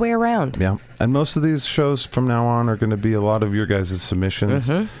music all the way around. Yeah. And most of these shows from now on are going to be a lot of your guys' submissions.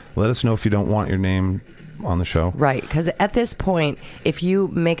 Let us know if you don't want your name on the show. Right, because at this point, if you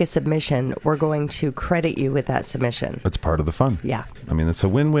make a submission, we're going to credit you with that submission. It's part of the fun. Yeah. I mean, it's a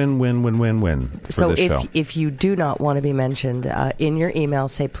win-win-win-win-win-win for this show. So if you do not want to be mentioned in your email,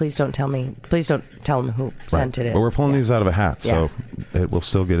 say, please don't tell them who sent it in. But we're pulling these out of a hat, so it will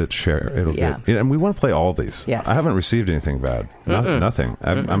still get its share. It'll get, and we want to play all these. Yes. I haven't received anything bad. Nothing.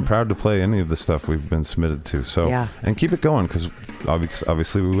 I'm proud to play any of the stuff we've been submitted to. So, and keep it going, because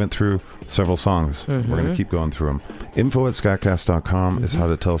obviously we went through several songs. We're going to keep going through them. info@skatcast.com is how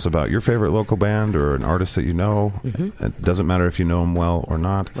to tell us about your favorite local band or an artist that you know. It doesn't matter if you know them well or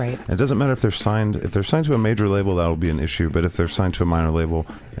not. Right. It doesn't matter if they're signed. If they're signed to a major label, that'll be an issue. But if they're signed to a minor label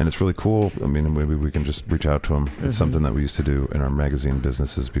and it's really cool, I mean, maybe we can just reach out to them. It's something that we used to do in our magazine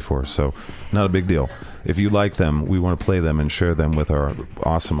businesses before. So not a big deal. If you like them, we want to play them and share them with our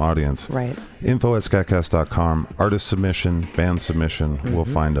awesome audience. Right. info@skatcast.com. Artist submission, band submission, we'll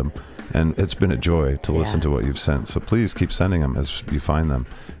find them. And it's been a joy to listen to what you've sent. So please keep sending them as you find them.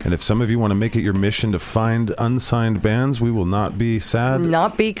 And if some of you want to make it your mission to find unsigned bands, we will not be sad. We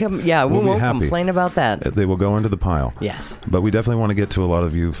won't complain about that. They will go into the pile. Yes. But we definitely want to get to a lot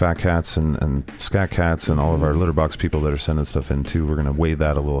of you Fat Cats and Scat Cats and all of our Litterbox people that are sending stuff in too. We're going to weigh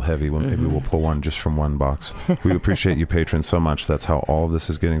that a little heavy. Maybe we'll pull one just from one box. We appreciate you patrons so much. That's how all of this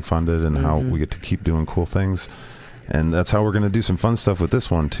is getting funded and how we get to keep doing cool things. And that's how we're going to do some fun stuff with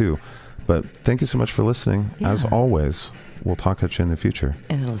this one too. But thank you so much for listening. Yeah. As always, we'll talk at you in the future.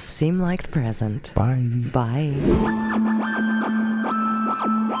 And it'll seem like the present. Bye. Bye.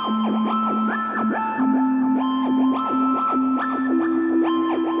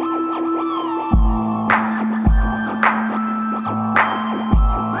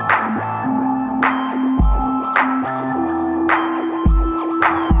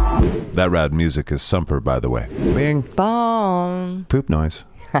 That rad music is Sumper, by the way. Bing. Bong. Poop noise.